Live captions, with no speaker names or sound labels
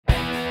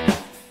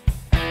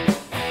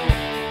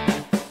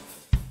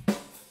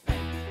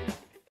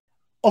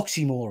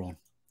Oxymoron.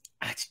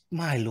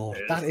 My lord,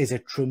 that is a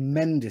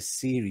tremendous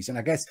series. And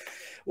I guess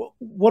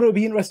what it would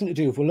be interesting to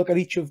do if we look at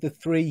each of the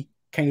three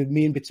kind of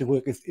main bits of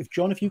work, if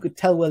John, if you could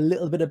tell a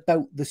little bit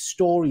about the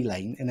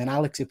storyline, and then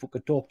Alex, if we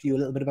could talk to you a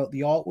little bit about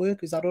the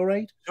artwork, is that all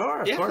right?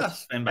 Sure, of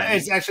course.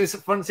 It's actually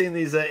fun seeing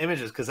these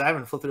images because I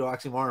haven't flipped through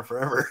Oxymoron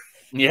forever.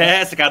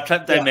 Yeah, it's like a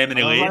trip down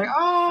memory lane. Like,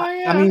 oh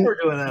yeah, I mean, we're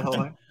doing that whole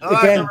time.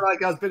 I remember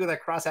like I was big with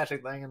that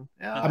cross-hatching thing, and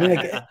I mean,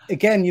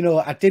 again, you know,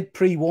 I did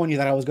pre-warn you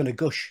that I was going to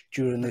gush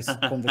during this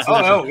conversation.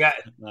 Oh yeah,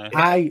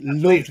 I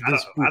loved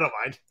this book. I don't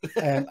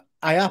mind.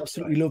 I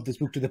absolutely love this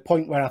book to the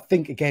point where I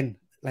think, again,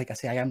 like I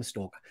say, I am a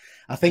stalker.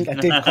 I think I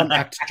did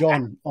contact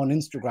John on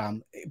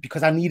Instagram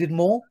because I needed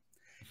more,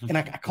 and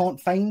I can't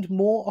find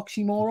more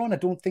Oxymoron. I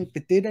don't think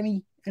they did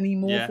any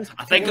more. Yeah,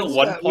 I think at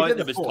one point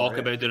there was talk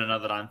about doing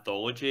another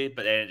anthology,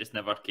 but then it just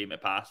never came to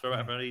pass for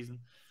whatever reason.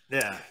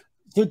 Yeah.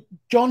 So,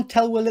 John,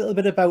 tell a little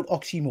bit about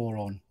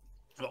Oxymoron.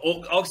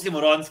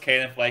 Oxymoron's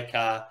kind of like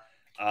a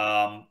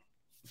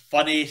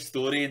funny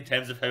story in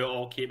terms of how it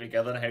all came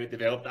together and how it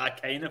developed. I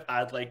kind of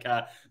had like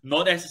a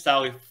not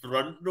necessarily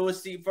front row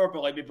seat for,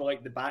 but like maybe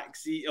like the back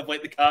seat of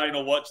like the car, you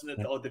know, watching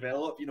it all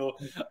develop, you know.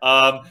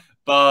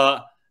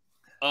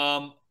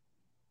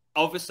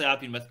 Obviously I've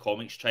been with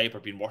Comics Tribe.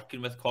 I've been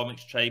working with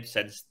Comics Tribe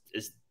since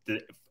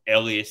the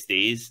earliest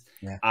days.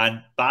 Yeah.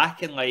 And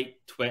back in like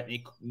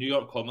New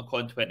York Comic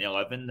Con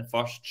 2011, the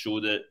first show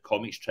that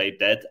Comics Tribe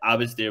did, I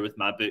was there with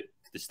my book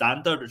The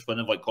Standard, which is one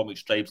of like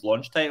Comics Tribe's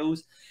launch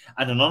titles,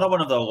 and another one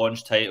of their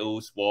launch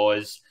titles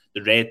was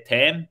The Red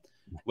 10,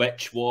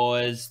 which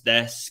was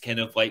this kind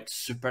of like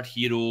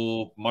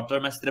superhero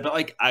murder mystery, a bit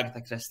like Agatha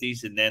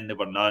Christie's, and then there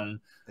were none.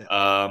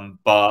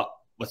 But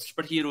with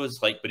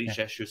superheroes, like with each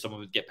issue,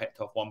 someone would get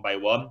picked off one by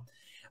one,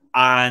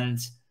 and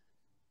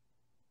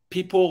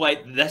people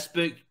like this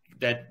book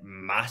did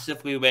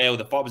massively well.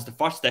 It was the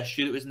first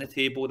issue that was in the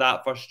table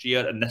that first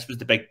year, and this was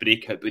the big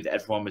breakout book that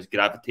everyone was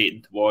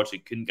gravitating towards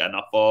and couldn't get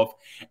enough of.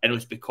 And it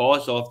was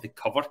because of the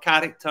cover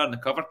character, and the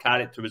cover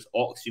character was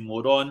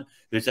Oxymoron,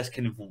 who's this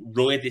kind of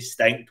really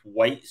distinct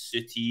white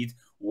suited,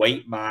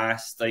 white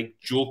masked, like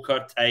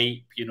Joker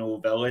type, you know,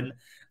 villain.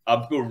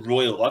 People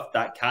really loved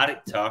that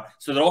character,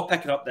 so they're all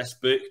picking up this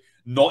book,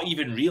 not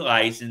even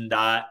realizing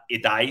that he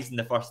dies in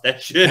the first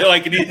issue.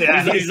 Like he's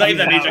not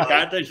even a major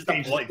character; it's just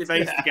a plot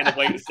device to kind of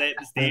like set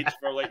the stage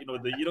for like, you know,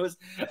 the heroes.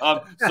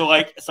 So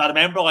I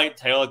remember like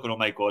Tyler going, "Oh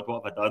my god,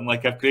 what have I done?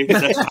 Like I've created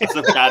this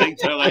massive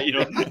character, like, you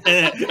know,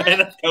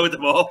 and I've killed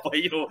him off,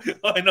 like, you know,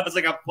 I know it's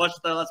like I flushed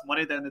all this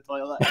money down the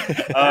toilet."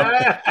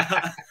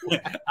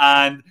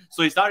 And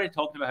so he started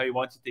talking about how he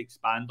wanted to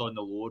expand on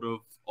the lore of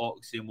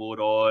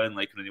Oxymoron,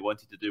 like when he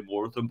wanted to do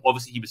more with them.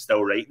 Obviously, he was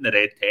still writing the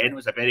Red 10. It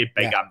was a very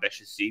big,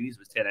 ambitious series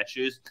with 10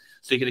 issues.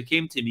 So he kind of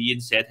came to me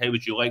and said, "How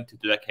would you like to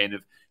do a kind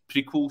of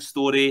prequel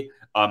story,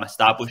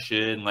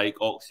 establishing like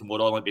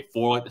Oxymoron, like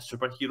before like the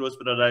superheroes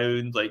were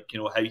around, like, you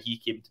know, how he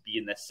came to be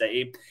in this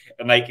city."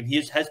 And like, and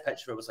his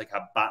pitch for it was like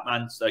a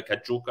Batman, like a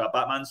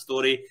Batman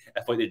story.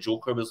 If like the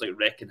Joker was like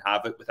wreaking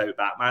havoc without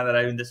Batman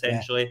around,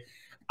 essentially. Yeah.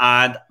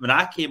 And when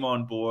I came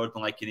on board,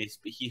 and like, and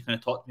he kind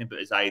of talked to me about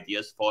his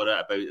ideas for it,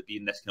 about it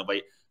being this kind of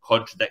like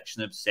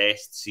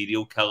contradiction-obsessed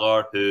serial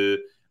killer who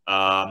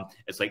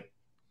is like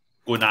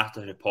going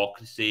after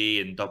hypocrisy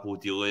and double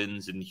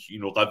dealings and, you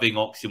know, living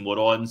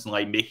oxymorons and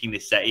like making the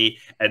city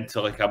into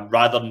like a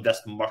rather than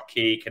this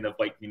murky kind of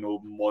like, you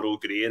know, moral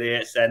grey area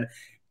it's in,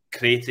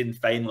 creating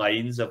fine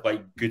lines of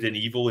like good and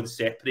evil and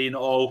separating it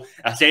all,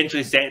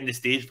 essentially setting the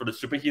stage for the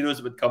superheroes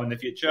that would come in the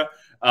future.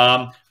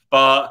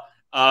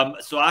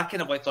 So I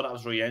kind of like thought that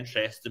was really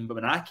interesting. But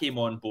when I came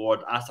on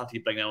board, I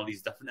started bringing all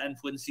these different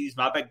influences.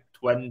 My big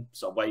twin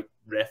sort of like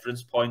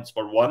reference points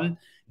were, one,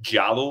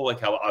 Giallo.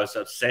 Like I was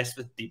obsessed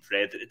with Deep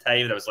Red at the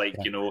time, and I was like,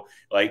 we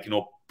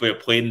were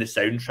playing the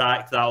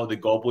soundtrack to that, all the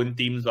Goblin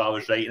themes while I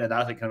was writing, and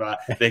that's like kind of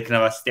the kind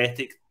of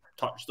aesthetic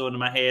touchstone in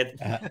my head.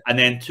 And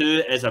then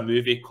two is a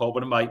movie called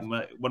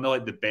one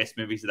of the best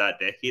movies of that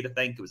decade. I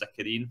think it was a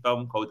Korean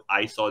film called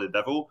I Saw the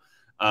Devil.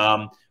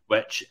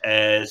 Which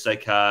is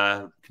like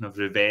a kind of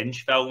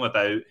revenge film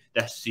about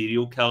this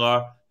serial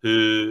killer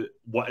who,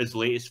 what his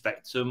latest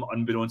victim,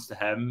 unbeknownst to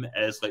him,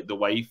 is like the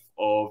wife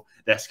of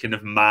this kind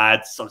of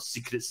mad sort of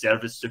Secret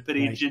Service super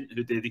agent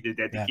who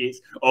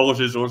dedicates all his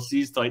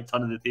resources to like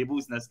turning the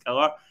tables in this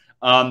killer.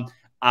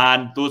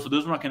 And those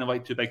were my kind of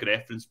like two big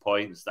reference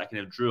points that I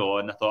kind of drew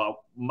on. I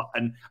thought,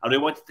 and I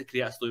really wanted to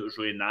create a story that was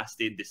really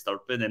nasty and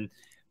disturbing. And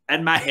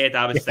in my head,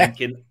 I was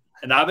thinking,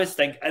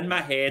 in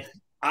my head,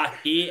 I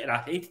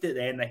hated it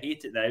then, I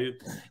hate it now.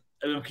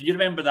 Can you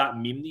remember that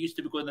meme that used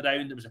to be going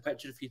around? There was a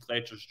picture of Heath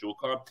Ledger's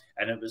Joker,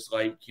 and it was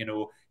like, you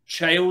know,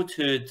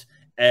 childhood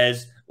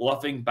is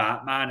loving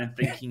Batman and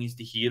thinking he's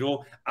the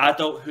hero.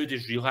 Adulthood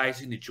is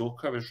realizing the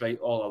Joker was right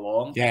all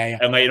along.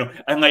 And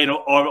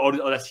or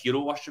this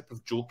hero worship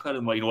of Joker,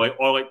 and like, you know, like,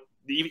 or like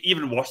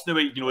even worse in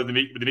the way, you know, they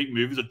make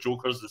movies of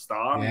Joker's the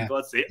star. I mean,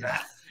 God's sake.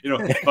 You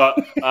know, but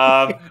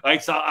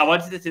like, so I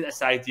wanted to take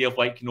this idea of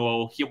like, you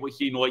know,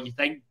 what you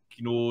think,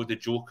 you know, the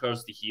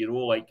Joker's the hero,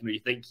 like, you know, you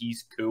think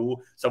he's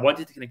cool. So I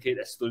wanted to kind of create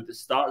this story that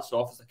starts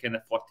off as a kind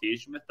of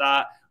flirtation with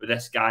that, with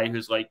this guy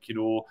who's like, you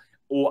know,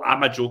 oh,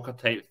 I'm a Joker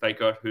type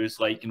figure who's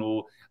like, you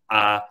know,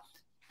 a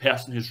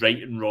person who's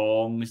righting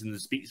wrongs and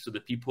speaks to the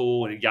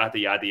people and yada,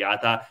 yada,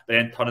 yada, but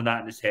then turning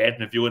that in his head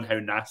and revealing how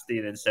nasty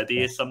and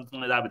insidious something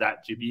like that would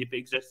actually be if it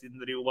existed in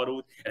the real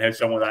world, and how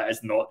someone that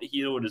is not the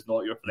hero and is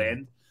not your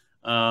friend.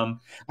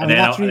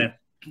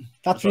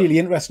 That's really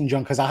interesting,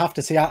 John, because I have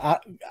to say,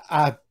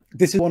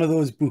 this is one of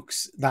those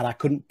books that I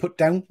couldn't put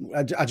down.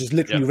 I just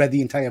literally read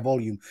the entire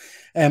volume.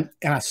 And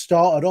I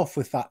started off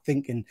with that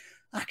thinking,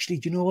 actually,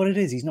 do you know what it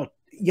is? He's not,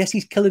 yes,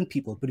 he's killing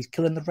people, but he's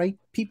killing the right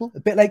people.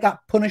 A bit like that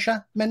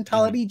Punisher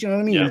mentality, do you know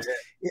what I mean?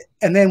 Yeah.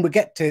 And then we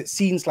get to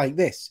scenes like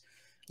this,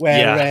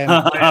 where,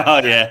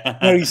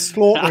 where he's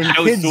slaughtering kids.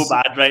 I was so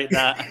bad right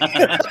now.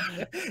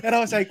 And I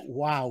was like,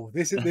 wow,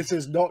 this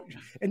is not,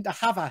 and to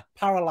have a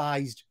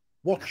paralyzed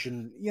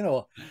watching, you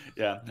know.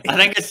 Yeah, I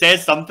think it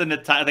says something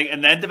that I think,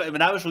 and then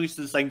when I was released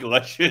in single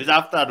issues,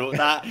 after I wrote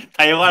that,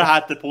 Tyler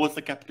had to post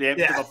like a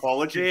preemptive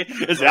apology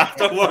as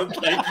afterward,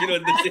 like, you know,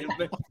 in the same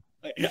way.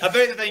 About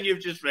the thing you've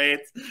just read.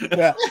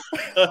 Yeah.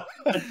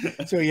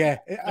 So yeah,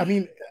 I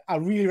mean, I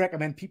really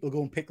recommend people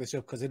go and pick this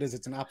up because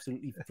it's an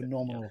absolutely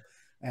phenomenal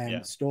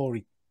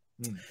story.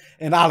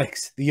 And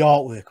Alex, the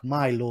artwork,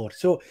 my lord.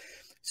 So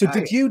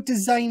did you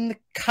design the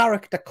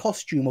character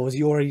costume, or was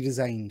he already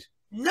designed?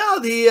 No,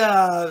 the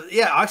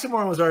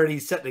Oxymoron was already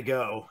set to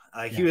go.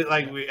 He was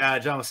like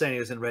John was saying, he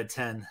was in Red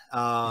 10.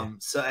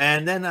 So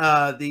and then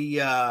oh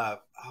god,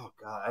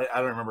 I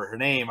don't remember her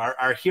name.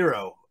 Our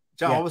hero,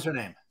 John. What was her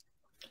name?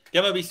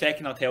 Give me a wee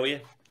second, I'll tell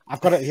you.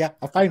 I've got it. Yeah,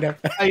 I'll find her.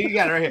 Oh, you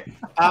got it right here.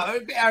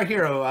 Our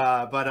hero,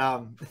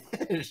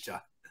 it's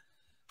John.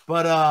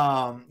 But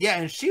yeah,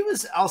 and she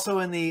was also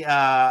in the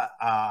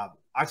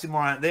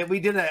Oxymoron. We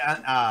did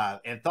an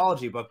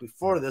anthology book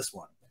before this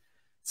one.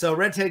 So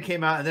Red 10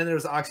 came out, and then there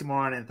was the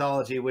Oxymoron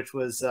anthology, which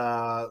was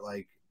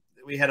like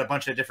we had a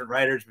bunch of different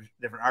writers,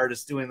 different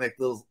artists doing like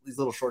these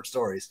little short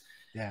stories.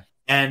 Yeah,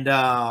 and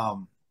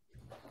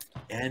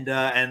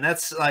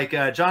that's like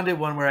John did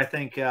one where I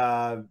think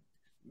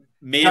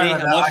Mary,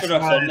 I'm not sure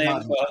of her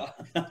name,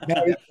 but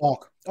Mary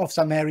Clark,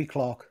 Officer Mary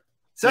Clark.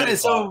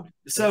 So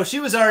she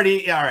was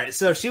already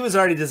So she was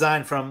already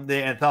designed from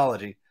the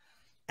anthology,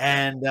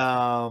 and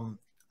John,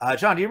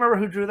 do you remember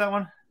who drew that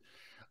one?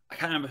 I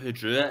can't remember who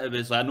drew it. It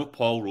was, I know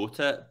Paul wrote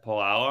it, Paul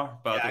Aller,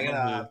 but I don't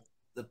know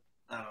who.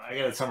 I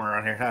got it somewhere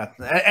around here.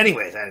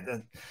 Anyways,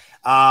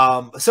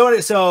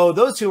 so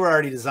those two were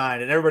already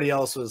designed, and everybody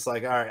else was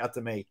like, all right, up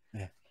to me.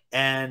 Yeah.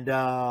 And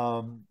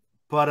so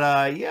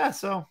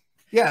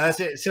that's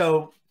it.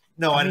 So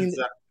no, I mean,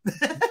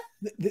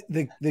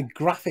 the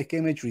graphic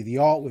imagery, the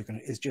artwork on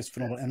it is just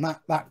phenomenal, and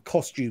that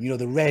costume, you know,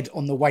 the red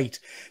on the white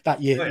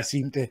that you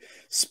seem to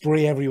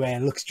spray everywhere,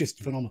 looks just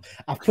phenomenal.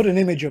 I've put an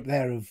image up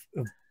there of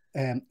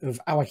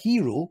our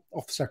hero,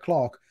 Officer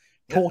Clark,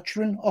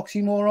 torturing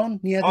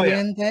Oxymoron near the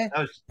end there,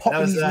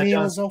 popping his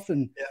nails off,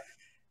 and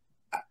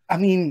I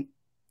mean,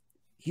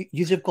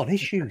 you have got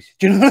issues.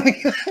 Do you know what I mean?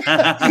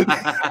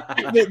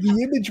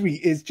 the imagery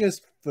is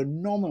just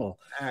phenomenal,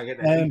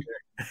 and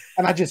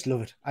I just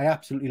love it. I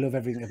absolutely love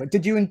everything about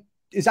it.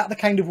 Is that the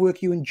kind of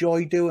work you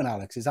enjoy doing,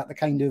 Alex? Is that the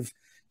kind of,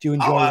 do you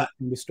enjoy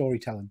the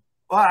storytelling?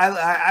 Well,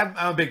 I'm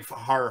a big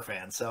horror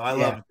fan, so I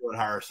love doing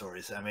horror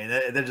stories. I mean,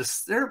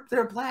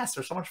 they're a blast.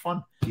 They're so much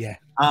fun. Yeah.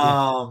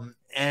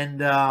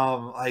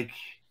 Like,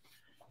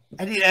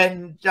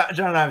 and John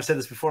and I have said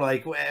this before.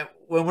 Like,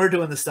 when we're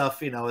doing this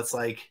stuff, you know, it's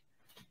like,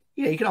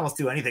 you can almost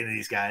do anything to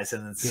these guys,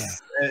 and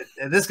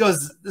and this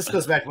goes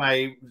back to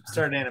my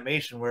started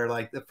animation, where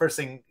like the first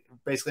thing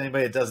basically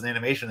anybody that does an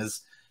animation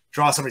is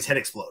draw somebody's head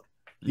explode.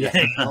 Yeah.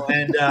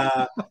 And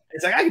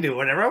it's like I can do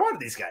whatever I want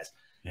to these guys.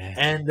 Yeah.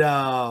 And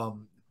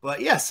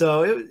but yeah,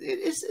 so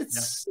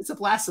it's a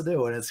blast to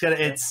do, and it's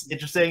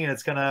interesting, and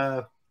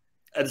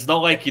it's not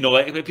like, you know,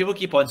 like people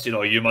keep on saying,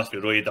 "Oh, you must be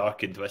really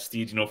dark and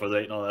twisted," you know, for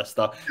writing all this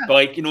stuff. Yeah. But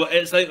like, you know,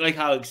 it's like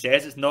Alex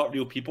says, it's not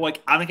real people.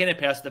 Like, I'm the kind of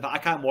person, if I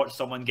can't watch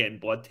someone getting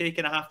blood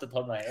taken, I have to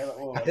turn my head.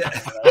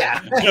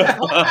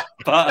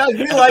 But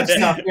real life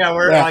stuff,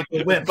 like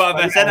whip.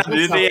 But if it's in a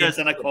movie, it's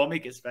in a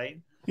comic, it's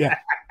fine. Yeah.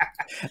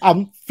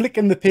 I'm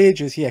flicking the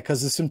pages here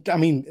because there's some, I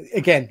mean,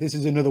 again, this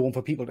is another one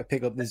for people to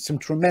pick up. There's some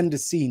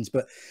tremendous scenes,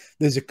 but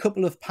there's a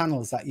couple of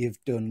panels that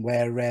you've done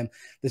where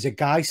there's a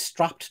guy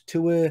strapped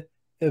to a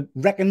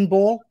wrecking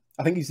ball.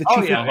 I think he's the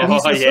chief of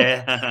police.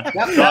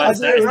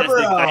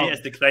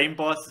 It's the crime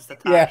boss that's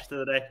attached to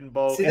the wrecking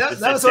ball. See, that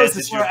was always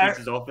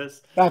the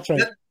office. That's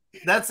right.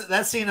 That's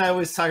that scene I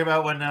always talk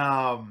about when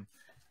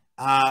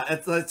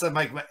it's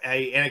like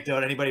a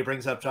anecdote anybody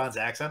brings up John's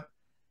accent.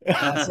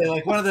 So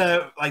like one of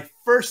the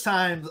first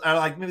times, or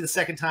like maybe the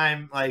second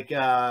time, like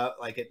at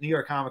New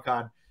York Comic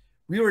Con,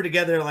 we were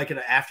together like at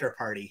an after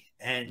party,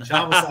 and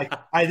John was like,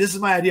 "All right, this is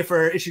my idea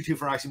for issue 2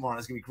 for Oxymoron.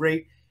 It's gonna be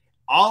great."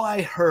 All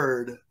I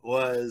heard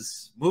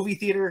was movie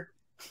theater,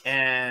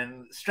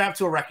 and strapped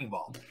to a wrecking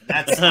ball.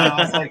 That's I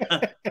was like,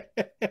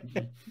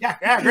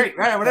 yeah, great,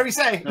 right, whatever you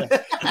say.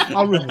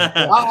 I'll read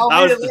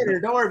it later.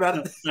 Don't worry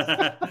about it.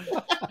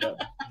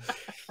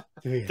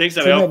 It takes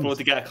a while for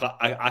to get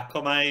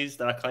acclimatized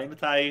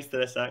to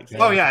this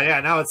accent. Oh yeah.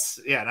 Now it's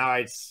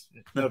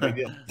no big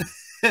deal.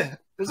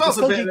 There's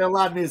also been a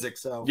lot of music,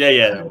 so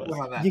yeah.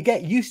 You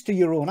get used to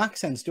your own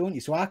accents, don't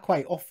you? So I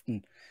quite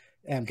often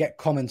get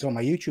comments on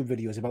my YouTube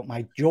videos about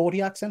my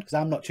Geordie accent because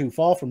I'm not too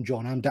far from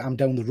John. I'm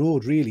down the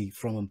road really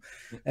from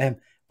him.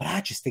 But I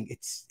just think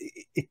it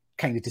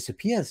kind of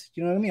disappears.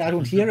 Do you know what I mean? I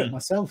don't hear it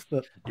myself,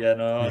 but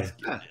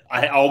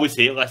I always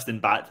hate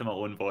listening back to my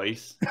own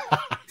voice.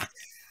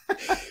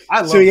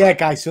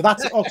 Guys, so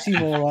that's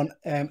Oxymoron.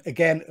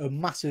 Again, a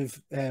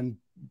massive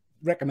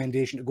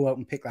recommendation to go out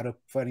and pick that up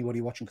for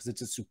anybody watching because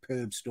it's a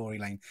superb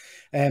storyline.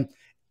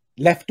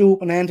 Left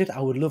open-ended,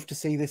 I would love to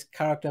see this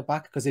character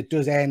back because it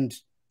does end,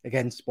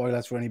 again,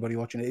 spoilers for anybody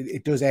watching,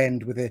 it does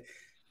end with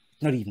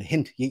not even a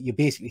hint. You're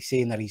basically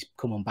saying that he's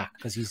coming back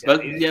because he's. Well,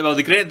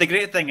 the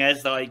great thing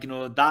is that, like, you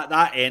know,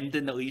 that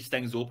ending that leaves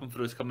things open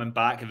for us coming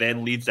back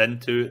then leads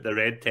into the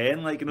Red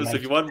 10. Like, you know, so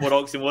if you want more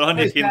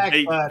Oxymoron, you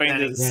can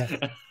find it.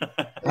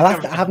 I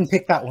haven't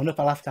picked that one up.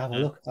 I'll have to have a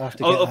look.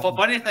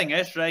 Funny thing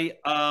is, right?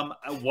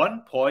 At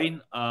one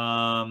point,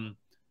 I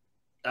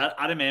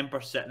remember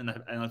sitting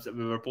and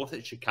we were both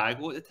at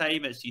Chicago at the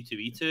time at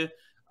C2E2.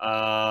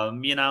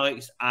 Me and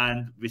Alex,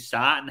 and we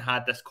sat and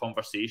had this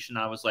conversation.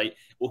 I was like,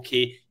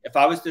 okay, if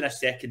I was doing a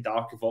second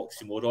arc of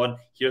Oxymoron,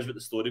 here's what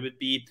the story would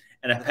be.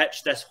 And I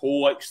pitched this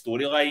whole like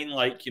storyline,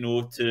 like, you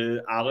know, to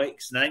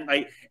Alex. And I think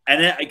like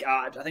in it,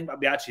 I think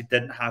we actually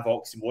didn't have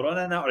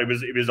Oxymoron in it, or it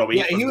was away.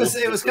 Yeah,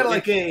 it was kind of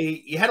like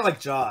you had it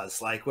like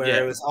Jaws, like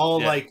where it was all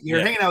like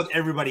you're hanging out with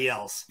everybody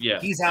else. Yeah,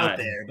 he's out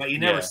there, but you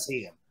never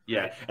see him.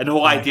 Yeah, and the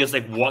whole idea is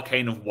like what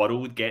kind of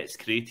world gets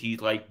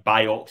created like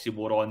by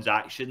Oxymoron's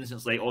actions.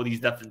 It's like all these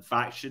different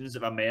factions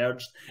have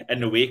emerged in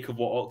the wake of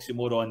what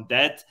Oxymoron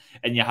did,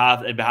 and we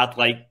had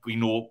like, you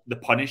know, the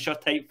Punisher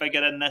type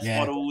figure in this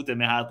world, and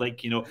we had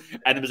like, you know,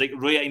 and it was like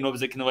really, you know, it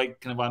was like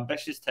kind of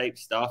ambitious type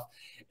stuff,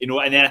 you know.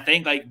 And then I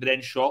think like, but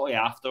then shortly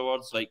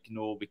afterwards, like, you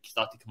know, we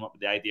started to come up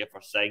with the idea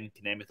for Sync,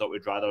 and then we thought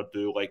we'd rather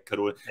do like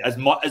Corona. As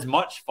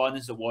much fun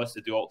as it was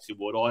to do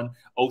Oxymoron,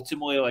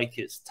 ultimately like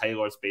it's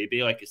Tyler's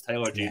baby, like it's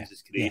Tyler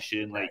James's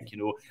creation, like, you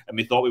know, and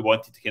we thought we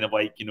wanted to kind of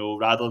like, you know,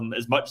 rather than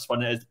as much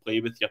fun it is to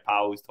play with your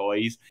pals'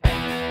 toys.